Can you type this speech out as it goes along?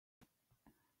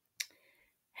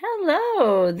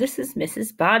Hello, this is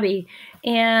Mrs. Bobby,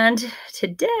 and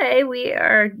today we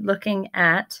are looking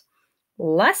at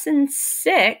Lesson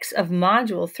 6 of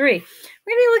Module 3. We're going to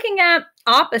be looking at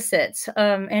opposites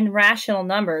and rational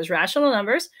numbers. Rational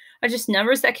numbers are just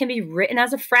numbers that can be written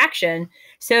as a fraction,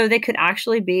 so they could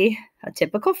actually be a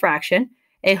typical fraction,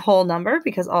 a whole number,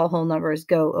 because all whole numbers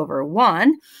go over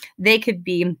 1. They could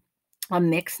be a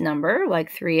mixed number, like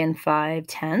 3 and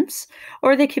 5/10,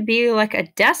 or they could be like a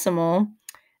decimal,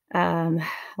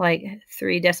 like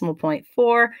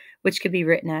 3.4, which could be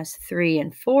written as 3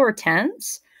 and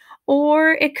 4/10,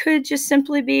 or it could just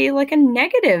simply be like a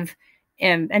negative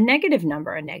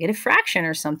number, a negative fraction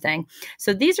or something.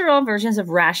 So these are all versions of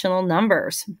rational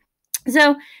numbers.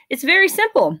 So it's very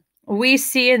simple. We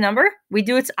see a number, we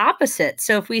do its opposite.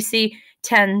 So if we see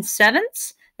 10/7,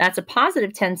 that's a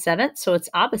positive 10/7. So its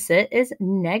opposite is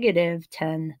negative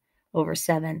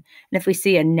 10/7. And if we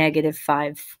see a negative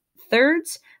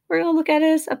 5/3, we're going to look at it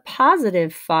as a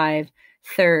positive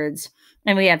 5/3.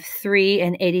 And we have 3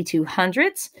 and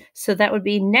 82/100. So that would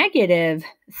be negative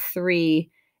 3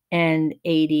 and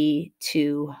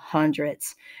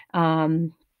 82/100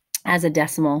 as a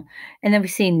decimal. And then we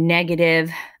see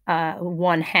negative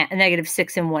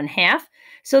 6 and 1/2.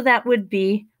 So that would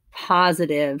be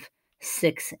positive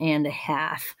 6 and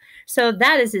 1/2. So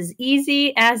that is as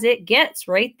easy as it gets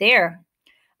right there.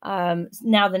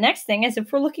 Now, the next thing is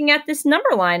if we're looking at this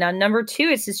number line on number 2,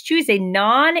 it says choose a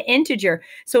non-integer.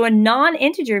 So a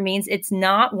non-integer means it's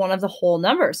not one of the whole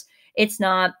numbers. It's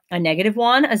not a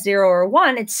 -1, a 0, or a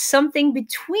 1. It's something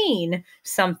between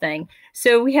something.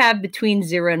 So we have between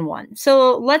 0 and 1.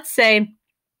 So let's say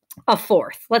a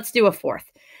fourth. Let's do a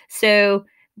fourth. So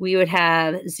we would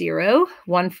have 0,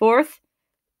 1/4,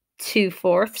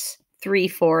 2/4,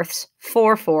 3/4,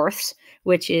 4/4,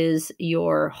 which is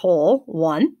your whole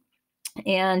 1.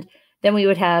 And then we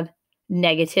would have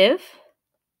negative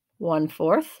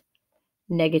 1/4,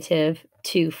 negative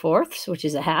 2/4, which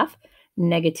is a half,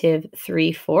 negative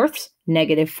 3/4,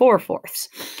 negative 4/4.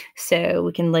 So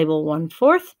we can label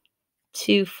 1/4,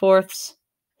 2/4,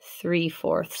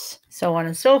 3/4, so on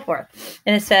and so forth.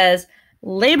 And it says,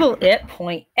 label it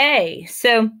point A.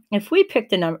 So if we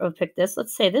picked a number,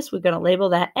 let's say this, we're going to label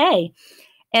that A.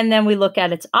 And then we look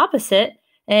at its opposite,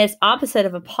 and its opposite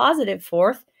of a positive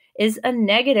fourth is a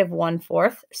negative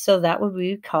 1/4. So that would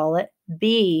we call it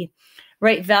B.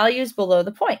 Write values below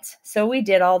the points. So we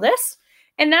did all this,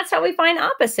 and that's how we find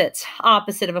opposites.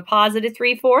 Opposite of a positive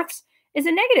 3/4 is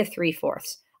a negative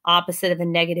 3/4. Opposite of a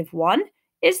 -1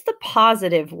 is the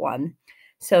positive 1.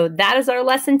 So that is our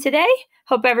lesson today.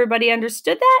 Hope everybody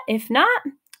understood that. If not,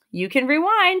 you can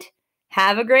rewind.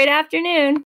 Have a great afternoon.